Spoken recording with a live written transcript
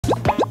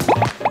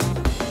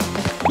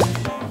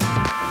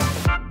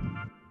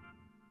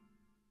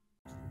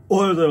お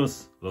はようございま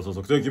す。私は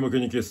測定金負け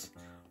日記です。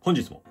本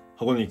日も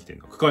箱根駅伝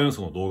の区間予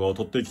想の動画を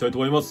撮っていきたいと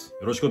思います。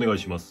よろしくお願い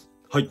します。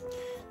はい。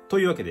と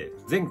いうわけで、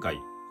前回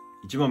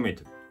1万メー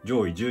トル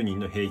上位10人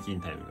の平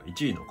均タイムが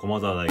1位の駒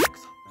澤大学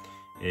さん。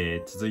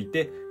続い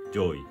て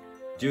上位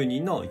10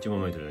人の1万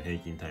メートルの平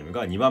均タイム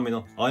が2番目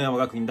の青山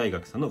学院大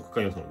学さんの区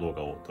間予想の動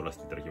画を撮らせ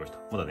ていただきました。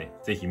まだね、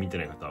ぜひ見て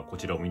ない方はこ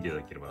ちらを見ていた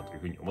だければなという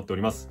ふうに思ってお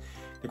ります。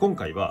で今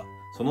回は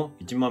その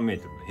1万メー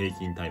トルの平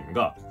均タイム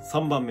が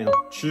3番目の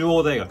中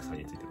央大学さん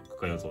についての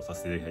区間予想をさ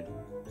せてい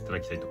た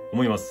だきたいと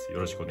思います。よ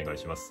ろしくお願い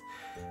します。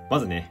ま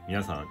ずね、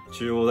皆さん、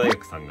中央大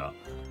学さんが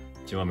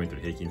1万メート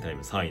ル平均タイ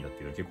ム3位だってい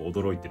うのは結構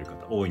驚いてる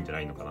方多いんじゃ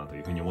ないのかなとい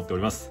うふうに思ってお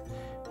ります。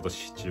今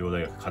年中央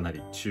大学かな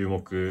り注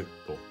目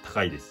度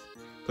高いです。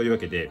というわ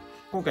けで、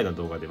今回の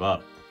動画で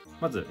は、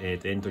まず、エ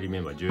ントリーメ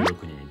ンバー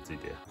16人につい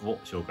てを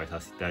紹介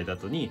させていただいた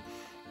後に、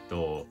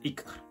1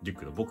区から10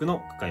区の僕の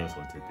区間予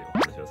想についてお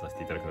話をさせ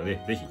ていただくの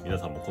で、ぜひ皆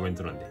さんもコメン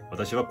ト欄で、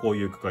私はこう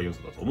いう区間予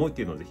想だと思うっ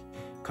ていうのをぜひ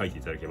書いて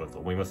いただければと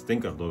思います。前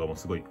回の動画も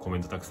すごいコメ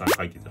ントたくさん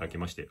書いていただき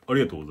まして、あ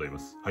りがとうございま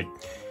す。はい。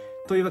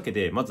というわけ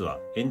で、まずは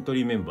エント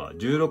リーメンバー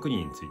16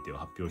人についてを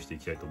発表してい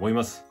きたいと思い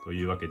ます。と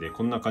いうわけで、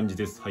こんな感じ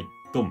です。はい、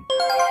ドン。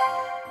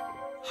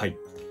はい。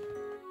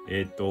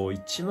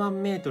1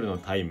万メートルの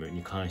タイム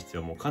に関して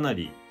はもうかな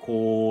り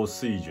高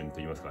水準と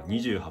いいますか、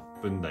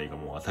28分台が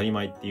もう当たり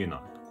前っていうよう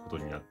なこ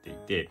とになってい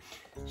て、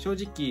正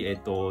直、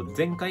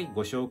前回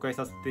ご紹介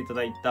させていた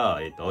だいた、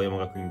青山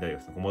学院大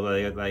学さん、駒澤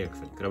大学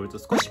さんに比べると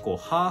少しこう、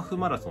ハーフ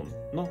マラソ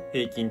ンの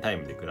平均タイ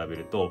ムで比べ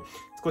ると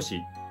少し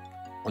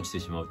落ちて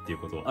しまうっていう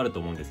ことはあると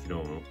思うんですけど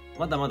も、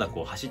まだまだ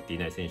こう走ってい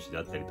ない選手で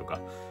あったりとか、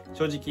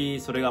正直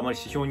それがあまり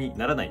指標に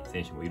ならない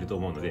選手もいると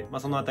思うので、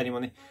そのあたりも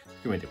ね、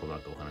含めてこの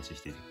後お話し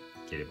してい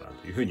ければな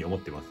というふうに思っ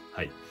てます。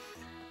はい。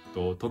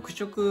特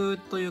色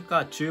という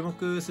か注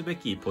目すべ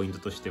きポイント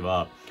として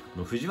は、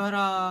藤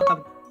原監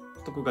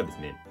督がです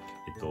ね、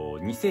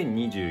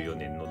2024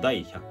年の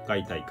第100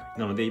回大会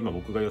なので、今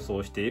僕が予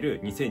想してい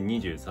る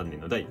2023年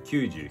の第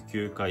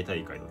99回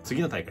大会の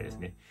次の大会です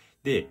ね。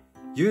で、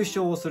優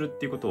勝をするっ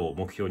ていうことを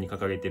目標に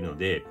掲げているの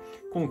で、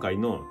今回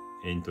の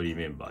エントリー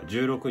メンバー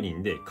16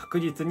人で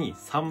確実に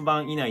3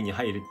番以内に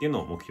入るっていう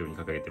のを目標に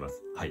掲げてま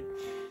す。はい。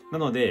な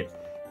ので、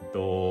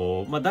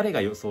誰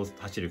が予想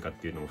走るかっ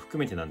ていうのも含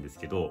めてなんです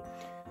けど、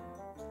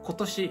今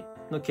年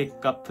の結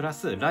果プラ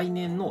ス来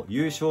年の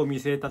優勝を見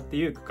据えたって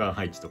いう区間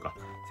配置とか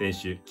選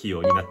手起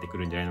用になってく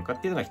るんじゃないのか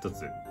っていうのが一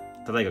つ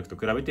他大学と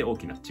比べて大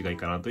きな違い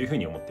かなというふう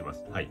に思ってま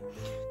す。はい。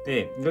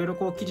で、いろいろ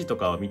こう記事と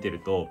かを見てる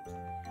と、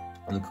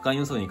区間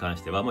予想に関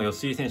しては、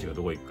吉井選手が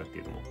どこ行くかって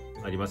いうのも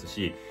あります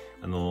し、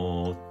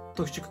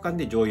特殊区間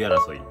で上位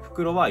争い、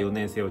復路は4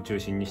年生を中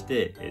心にし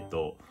て、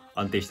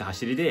安定した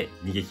走りで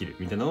逃げ切る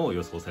みたいなのを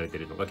予想されてい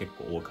るのが結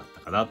構多かっ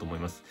たかなと思い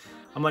ます。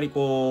あまり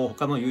こう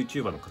他の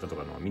YouTuber の方と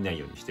かのは見ない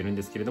ようにしてるん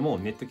ですけれども、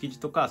ネット記事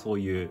とかそう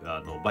いう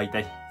媒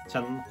体チ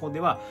ャンネルの方で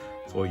は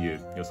そういう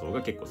予想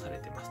が結構され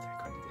てますという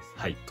感じです。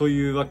はい。と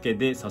いうわけ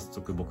で早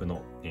速僕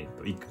の、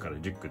1区から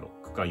10区の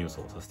区間予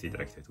想をさせていた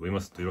だきたいと思い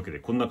ます。というわけで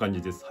こんな感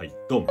じです。はい。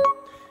ドン。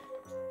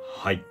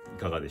はい。い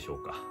かがでしょ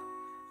うか。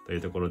とい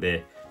うところ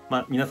で、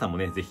皆さんも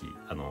ね、ぜひ、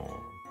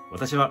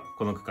私は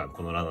この区間、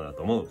このランナーだ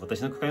と思う。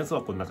私の区間予想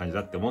はこんな感じ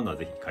だって思うのは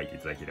ぜひ書いてい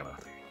ただければな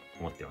というふうに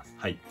思っています。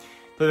はい。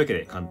というわけ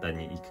で簡単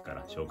に1区か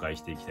ら紹介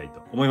していきたい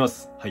と思いま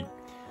す。はい。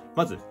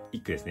まず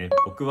1区ですね。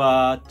僕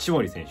は千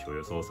森選手を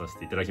予想させ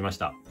ていただきまし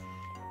た。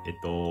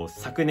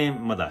昨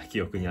年まだ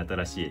記憶に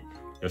新しい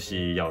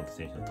吉居大和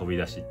選手の飛び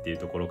出しっていう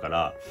ところか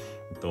ら、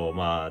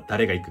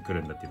誰が1区来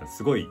るんだっていうのは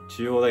すごい、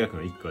中央大学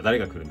の1区は誰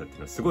が来るんだっていう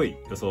のはすごい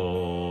予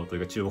想とい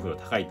うか注目度が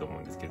高いと思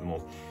うんですけども、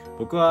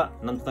僕は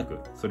なんとなく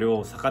それ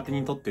を逆手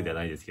にとってでは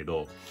ないですけ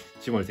ど、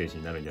千森選手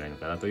になるんじゃないの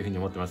かなというふうに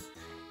思ってます。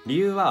理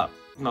由は、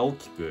大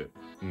きく、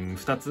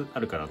2つあ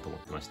るかなと思っ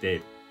てまし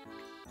て、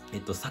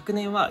昨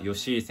年は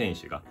吉井選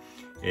手が、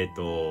1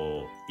区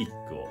を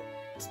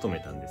務め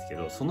たんですけ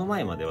ど、その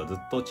前まではずっ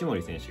と千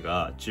森選手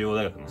が中央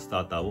大学のス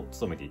ターターを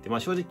務めていて、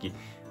正直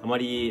あま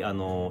り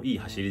いい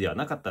走りでは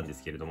なかったんで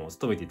すけれども、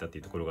務めていたって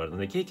いうところがあるの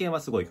で、経験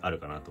はすごいある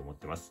かなと思っ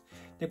てます。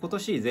で、今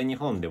年全日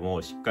本で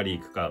もしっかり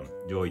区間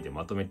上位で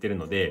まとめてる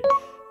ので、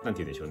なんて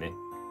言うんでしょうね。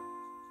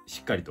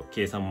しっかりと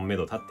計算も目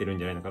処立ってるん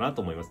じゃないのかな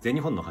と思います。全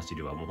日本の走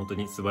りはもう本当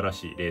に素晴ら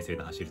しい冷静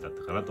な走りだっ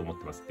たかなと思っ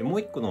てます。で、もう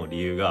一個の理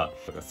由が、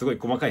すごい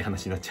細かい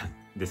話になっちゃう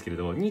んですけれ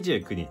ども、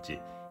29日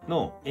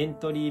のエン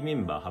トリーメ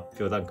ンバー発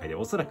表段階で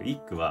おそらく1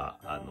区は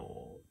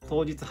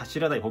当日走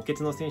らない補欠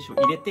の選手を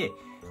入れて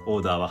オ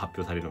ーダーは発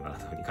表されるのかな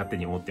というふうに勝手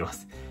に思ってま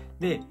す。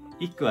で、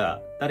1区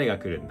は誰が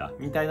来るんだ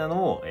みたいな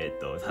のを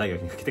他大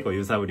学にかけてこう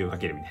揺さぶりをか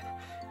けるみたいな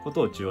こ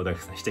とを中央大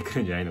学さんしてく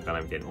るんじゃないのか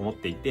なみたいな思っ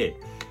ていて、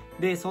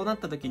でそうなっ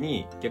た時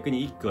に逆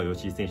に1区は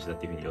吉井選手だっ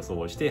ていうふうに予想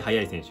をして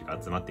速い選手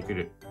が集まってく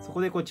る。そ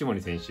こでこう千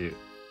森選手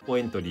を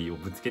エントリーを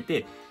ぶつけ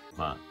て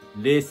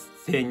冷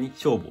静に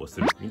勝負をす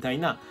るみたい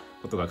な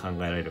ことが考え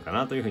られるか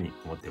なというふうに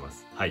思っていま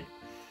す。はい。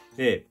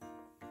で、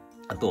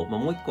あと、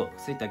もう一個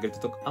ついてあげる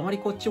と、あまり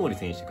こう千森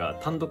選手が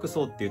単独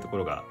走っていうとこ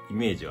ろがイ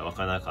メージは湧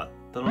かなか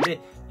っったので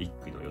1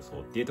区の予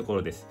想っていうとこ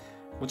ろです。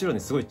もちろんね、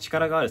すごい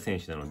力がある選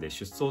手なので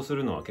出走す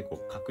るのは結構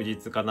確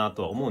実かな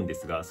とは思うんで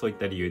すが、そういっ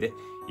た理由で1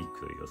区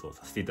という予想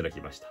させていただき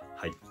ました。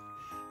はい。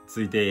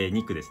続いて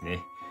2区ですね。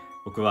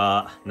僕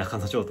は中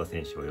野翔太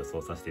選手を予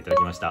想させていただ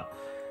きました。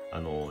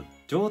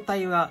状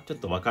態はちょっ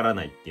とわから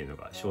ないっていうの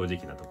が正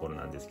直なところ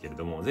なんですけれ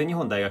ども、全日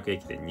本大学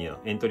駅伝に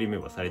エントリーメ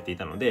ンバーされてい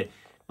たので、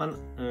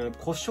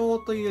故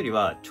障というより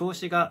は調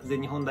子が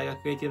全日本大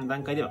学駅伝の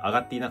段階では上が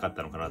っていなかっ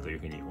たのかなという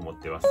ふうに思っ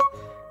てます。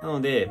な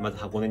のでまず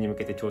箱根に向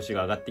けて調子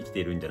が上がってきて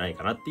いるんじゃない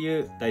かなってい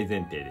う大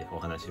前提でお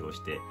話を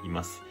してい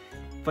ます。や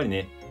っぱり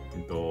ね、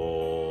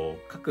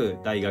各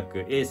大学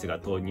エースが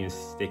投入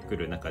してく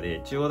る中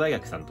で、中央大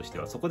学さんとして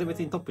はそこで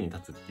別にトップに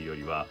立つっていうよ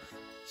りは、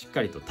しっ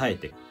かりと耐え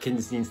て堅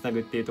実につな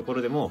ぐっていうとこ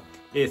ろでも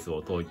エース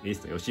の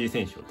吉井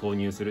選手を投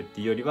入するって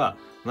いうよりは、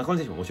中野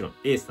選手ももちろん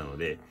エースなの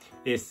で、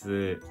エー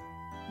ス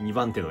2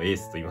番手のエー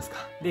スといいますか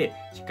で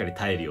しっかり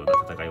耐えるような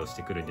戦いをし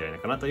てくるんじゃない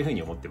かなというふう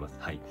に思ってます。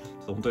はい。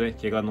本当に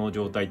怪我の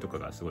状態とか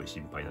がすごい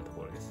心配なと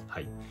ころです。は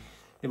い。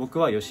で、僕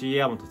は吉井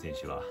大和選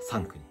手は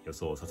3区に予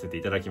想させて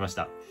いただきまし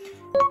た。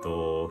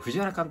藤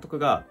原監督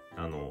が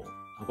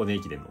箱根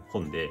駅伝の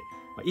本で、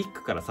1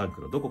区から3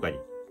区のどこかに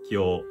起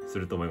用す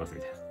ると思います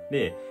みたいな。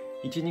で、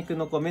1、2区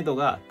の目処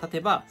が立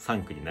てば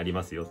3区になり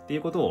ますよってい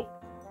うことを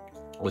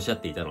おっしゃ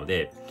っていたの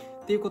で、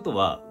っていうこと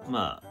は、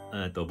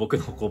僕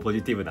のポ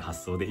ジティブな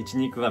発想で1、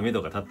2区は目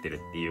処が立ってる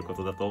っていうこ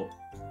とだと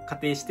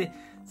仮定して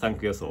3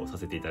区予想をさ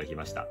せていただき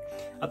ました。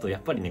あとや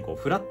っぱりね、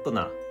フラット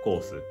なコ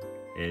ース、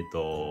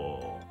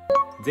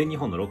全日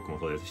本の6区も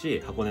そうです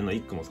し、箱根の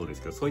1区もそうで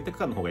すけど、そういった区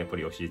間の方がやっぱ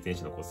り吉井選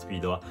手のスピ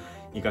ードは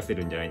活かせ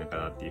るんじゃないのか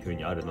なっていうふう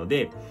にあるの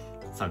で、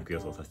3区予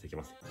想させていき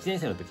ます。1年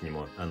生の時に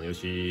も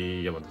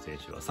吉井大和選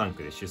手は3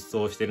区で出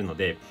走してるの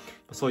で、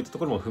そういったと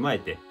ころも踏まえ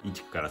て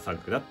1区から3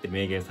区だって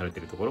明言されて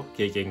るところ、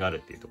経験があるっ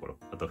ていうところ、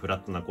あとフラ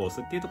ットなコー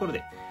スっていうところ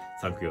で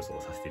3区予想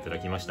をさせていただ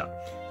きました。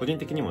個人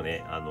的にも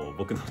ね、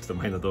僕のちょっと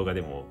前の動画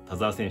でも田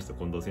澤選手と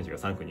近藤選手が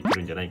3区に来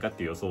るんじゃないかっ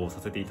ていう予想を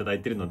させていただ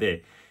いているの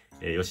で、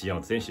吉井大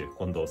和選手、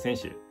近藤選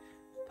手、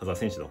田澤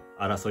選手の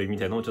争いみ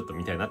たいなのをちょっと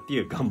見たいなってい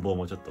う願望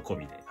もちょっと込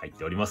みで入っ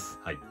ております。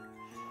はい。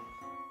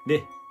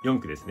で、4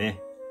区です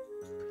ね。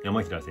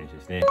山平選手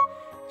ですね。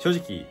正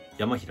直、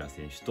山平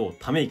選手と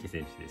溜池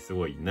選手です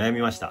ごい悩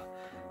みました。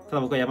た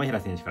だ僕は山平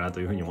選手かな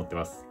というふうに思って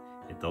ます。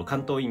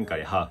関東インカ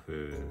レハー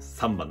フ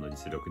3番の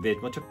実力で、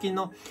直近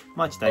の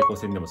マーチ対抗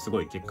戦でもす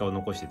ごい結果を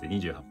残してて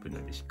28分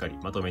内でしっかり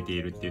まとめて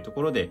いるっていうと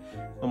ころで、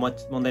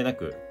問題な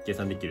く計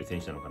算できる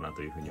選手なのかな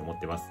というふうに思っ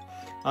てます。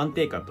安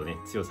定感とね、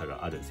強さ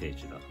がある選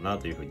手だな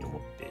というふうに思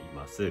ってい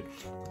ます。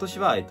今年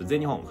は、全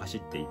日本走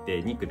ってい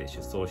て2区で出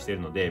走してい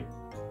るので、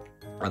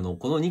こ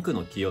の2区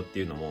の起用って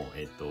いうのも、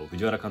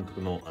藤原監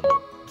督の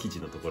記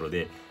事のところ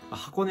で、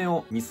箱根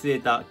を見据え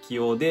た起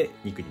用で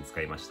2区に使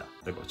いました。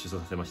だから出走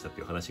させましたって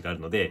いう話がある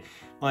ので、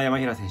山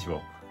平選手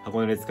を箱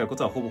根で使うこ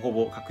とはほぼほ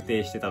ぼ確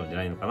定してたんじゃ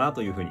ないのかな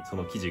というふうに、そ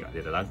の記事が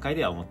出た段階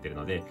では思っている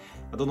ので、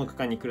どの区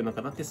間に来るの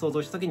かなって想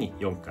像した時に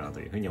4区かなと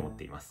いうふうに思っ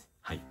ています。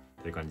はい。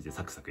という感じで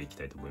サクサクいき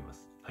たいと思いま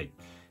す。はい。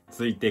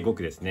続いて5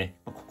区ですね。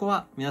ここ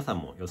は皆さん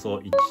も予想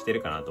一致して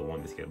るかなと思う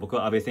んですけど、僕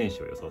は阿部選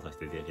手を予想させ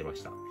ていただきま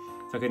した。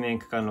昨年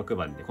区間6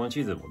番で、今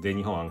シーズンも全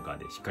日本アンカー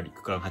でしっかり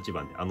区間8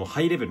番で、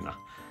ハイレベルな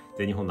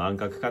全日本のアン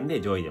カー区間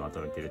で上位でまと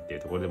めてるってい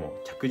うところでも、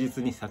着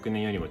実に昨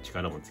年よりも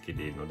力もつけ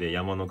ているので、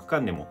山の区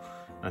間でも、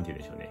なんて言う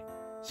んでしょうね。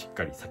しっ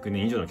かり昨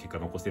年以上の結果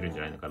を残せるんじ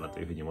ゃないのかなと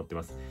いうふうに思って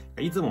ます。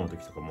出雲の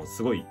時とかも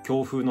すごい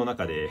強風の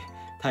中で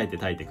耐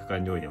えて区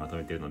間上位でまと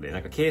めてるので、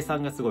計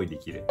算がすごいで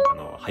きる、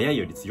速い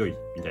より強い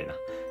みたいな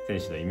選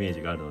手のイメー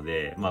ジがあるの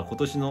で、今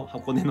年の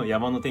箱根の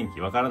山の天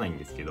気わからないん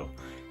ですけど、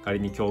仮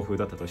に強風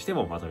だったとして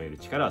もまとめる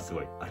力はす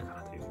ごいあるか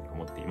なというふうに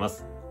思っていま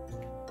す。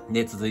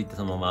で、続いて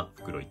そのまま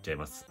袋いっちゃい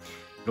ます。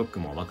6区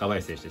も若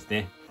林選手です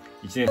ね。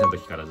1年生の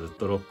時からずっ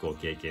と6区を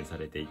経験さ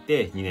れてい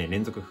て、2年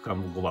連続区間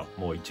5番、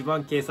もう一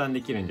番計算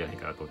できるんじゃない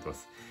かなと思ってま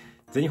す。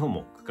全日本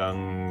も区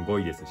間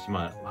5位ですし、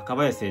若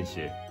林選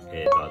手、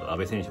あと阿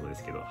部選手もで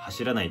すけど、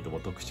走らないとも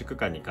特殊区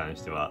間に関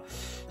しては、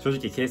正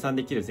直計算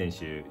できる選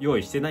手用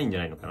意してないんじゃ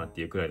ないのかなっ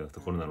ていうくらいのと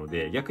ころなの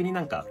で、逆に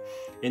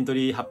エント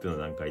リー発表の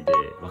段階で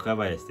若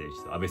林選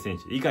手と阿部選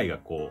手以外が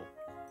5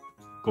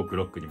区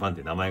6区にバンっ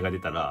て名前が出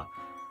たら、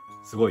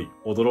すごい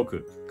驚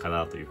くか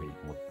なというふうに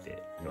思っ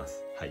ていま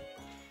す。はい。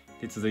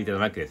で、続いての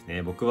7区です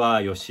ね。僕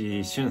は吉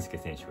井俊介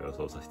選手を予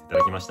想させていた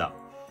だきました。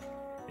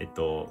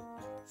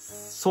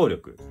走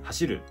力、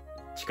走る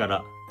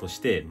力とし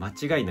て間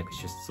違いなく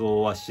出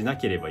走はしな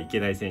ければいけ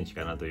ない選手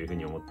かなというふう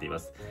に思っていま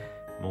す。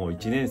もう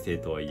1年生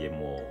とはいえ、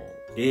も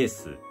うエー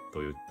ス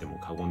と言っても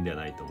過言では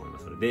ないと思いま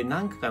すので、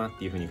何区かなっ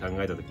ていうふうに考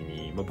えた時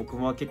に、僕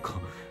も結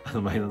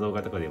構前の動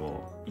画とかで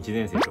も1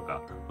年生と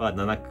かは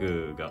7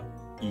区が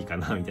いいか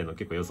なみたいなのを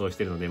結構予想し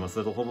てるので、そ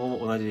れとほ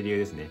ぼ同じ理由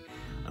ですね。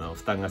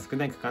負担が少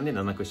ない区間で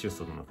7区出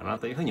走なのかな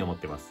というふうに思っ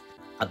てます。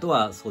あと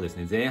はそうです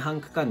ね、前半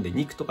区間で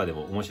2区とかで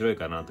も面白い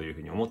かなというふ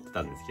うに思って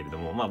たんですけれど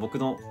も、僕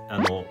の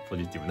ポ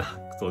ジティブな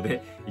こと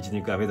で1、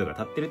2区は目処が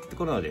立ってるってと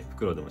ころなので、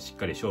袋でもしっ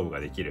かり勝負が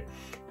できる、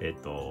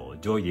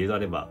上位であ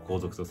れば後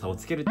続と差を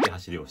つけるっていう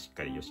走りをしっ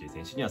かり吉井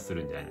選手にはす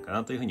るんじゃないのか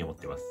なというふうに思っ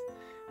てます。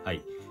はい。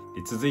で、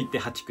続いて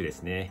8区で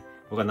すね。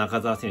僕は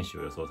中澤選手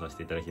を予想させ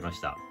ていただきま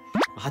した。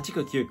8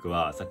区、9区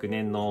は昨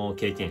年の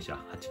経験者、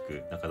8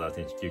区、中澤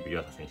選手、9区、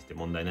岩佐選手って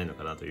問題ないの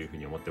かなというふう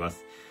に思ってま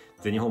す。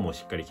全日本も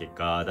しっかり結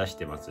果出し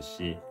てます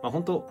し、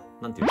本当、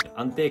なんていうか、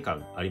安定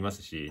感ありま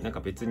すし、なんか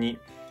別に、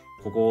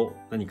ここ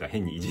何か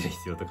変にいじる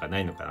必要とかな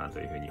いのかなと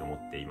いうふうに思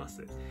っていま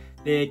す。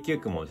で、9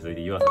区も続い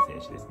て湯浅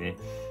選手ですね。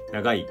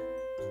長い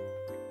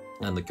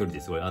距離で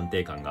すごい安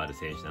定感がある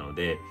選手なの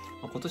で、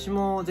今年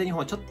も全日本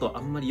はちょっと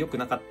あんまり良く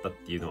なかったっ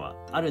ていうのは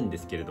あるんで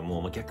すけれど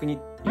も、逆に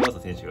湯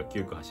浅選手が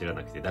9区走ら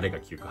なくて誰が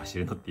9区走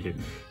るのっていう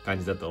感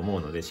じだと思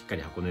うので、しっか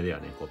り箱根では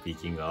ね、ピー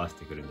キング合わせ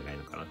てくるんじゃない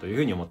のかなというふ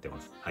うに思ってま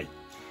す。はい。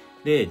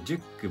で、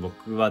10区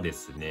僕はで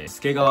すね、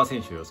助川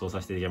選手を予想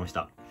させていただきまし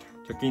た。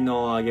直近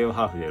の上げを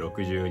ハーフで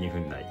62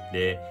分台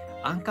で、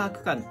アンカー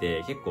区間っ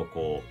て結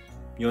構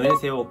4年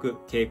生を置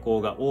く傾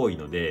向が多い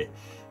ので、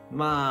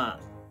1、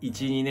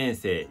2年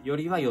生よ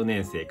りは4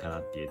年生か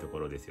なっていうとこ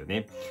ろですよ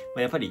ね。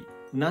やっぱり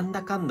なん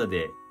だかんだ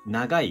で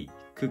長い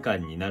区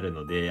間になる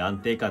ので、安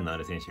定感のあ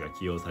る選手が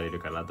起用される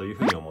かなという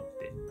ふうに思っ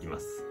ていま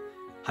す。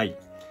はい。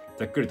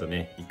ざっくりと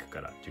ね、1区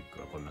から10区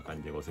はこんな感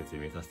じでご説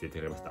明させていた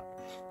だきました。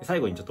最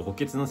後にちょっと補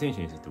欠の選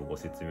手についてもご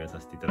説明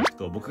させていただく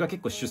と、僕が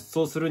結構出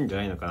走するんじゃ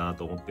ないのかな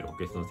と思ってる補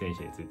欠の選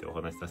手についてお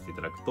話しさせてい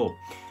ただくと、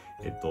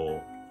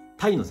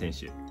タイの選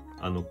手、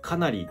か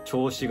なり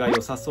調子が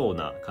良さそう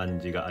な感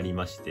じがあり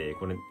まして、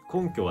これ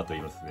根拠はと言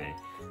いますね、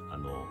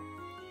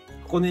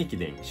箱根駅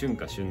伝春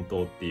夏春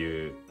冬って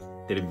いう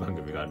テレビ番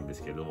組があるんで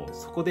すけれども、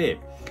そこで、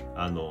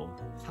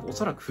お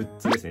そらく富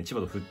津ですね、千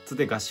葉の富津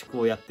で合宿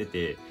をやって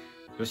て、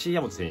吉居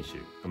大和選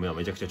手が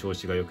めちゃくちゃ調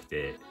子が良く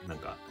て、なん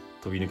か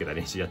飛び抜けた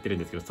練習やってるん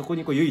ですけど、そこ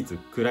に唯一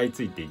食らい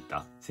ついてい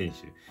た選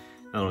手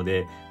なの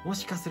で、も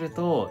しかする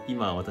と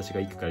今私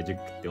が1区から10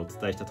区ってお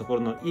伝えしたとこ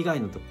ろの以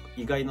外の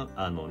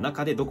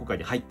中でどこか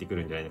に入ってく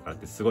るんじゃないのかなっ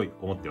てすごい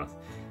思ってます。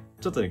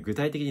ちょっとね、具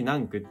体的に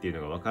何区っていう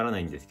のがわからな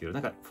いんですけど、な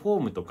んかフォ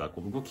ームとか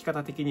動き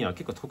方的には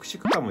結構特殊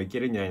区間もいけ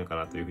るんじゃないのか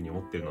なというふうに思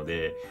ってるの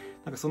で、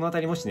なんかそのあ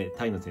たりもしね、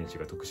タイの選手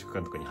が特殊区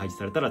間とかに配置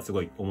されたらす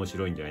ごい面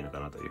白いんじゃないの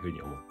かなというふう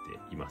に思っ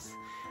ています。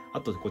あ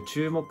と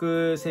注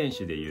目選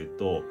手で言う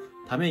と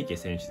溜池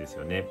選手です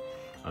よね。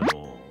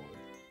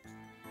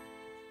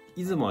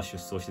出雲は出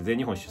走して全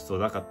日本出走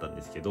なかったん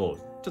ですけど、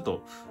ちょっ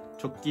と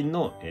直近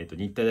の、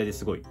日体大で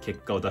すごい結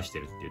果を出して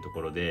るっていうと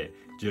ころで、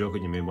16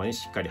人メンバーに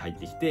しっかり入っ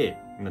てきて、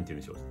なんて言う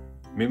んでしょう、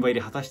メンバー入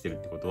り果たしてる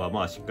ってこと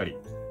は、しっかり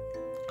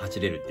走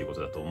れるっていうこ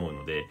とだと思う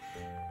ので、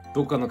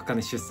どこかの区間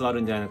で出走あ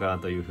るんじゃないのかな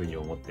というふうに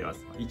思ってま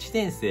す。1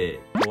年生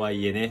とは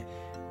いえね、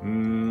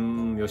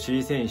吉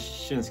井俊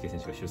介選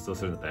手が出走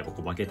するんだったら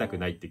負けたく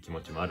ないっていう気持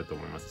ちもあると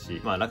思います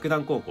し、洛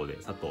南高校で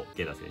佐藤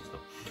圭太選手と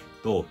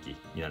同期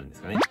になるんで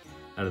すかね。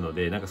なるの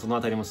で、なんかその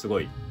あたりもす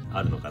ごい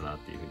あるのかなっ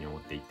ていうふうに思っ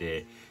てい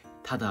て、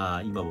た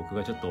だ今僕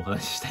がちょっとお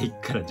話しした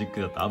1区から10区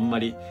だとあんま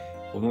り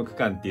この区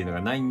間っていうの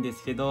がないんで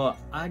すけど、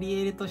あり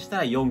得るとした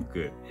ら4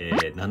区、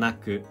7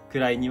区く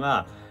らいに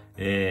は、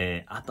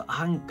あと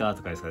アンカー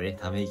とかですかね、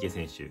溜池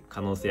選手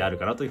可能性ある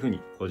かなというふうに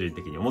個人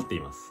的に思ってい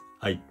ます。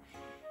はい。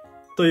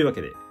というわ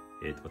けで、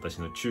私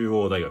の中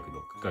央大学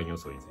の区間予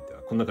想について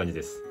はこんな感じ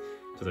です。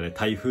ちょっとね、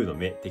台風の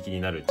目的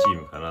になるチ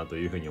ームかなと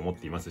いうふうに思っ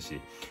ています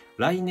し、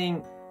来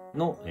年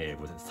の、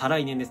再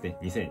来年ですね、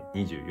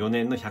2024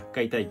年の100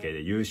回大会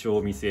で優勝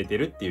を見据えて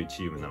るっていう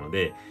チームなの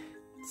で、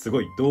す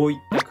ごいどういっ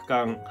た区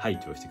間配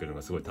置をしてくるの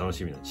がすごい楽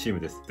しみなチーム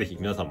です。ぜひ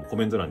皆さんもコ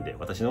メント欄で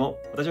私は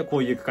こ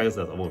ういう区間予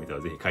想だと思うみたい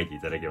なのをぜひ書いてい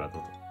ただければと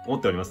思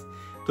っております。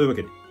というわ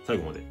けで最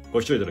後まで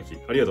ご視聴いただき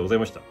ありがとうござい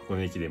ました。箱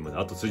根駅伝まで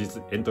あと数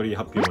日、エントリー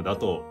発表まであ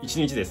と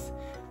1日です。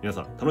皆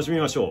さん楽しみ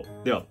ましょ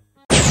う。では。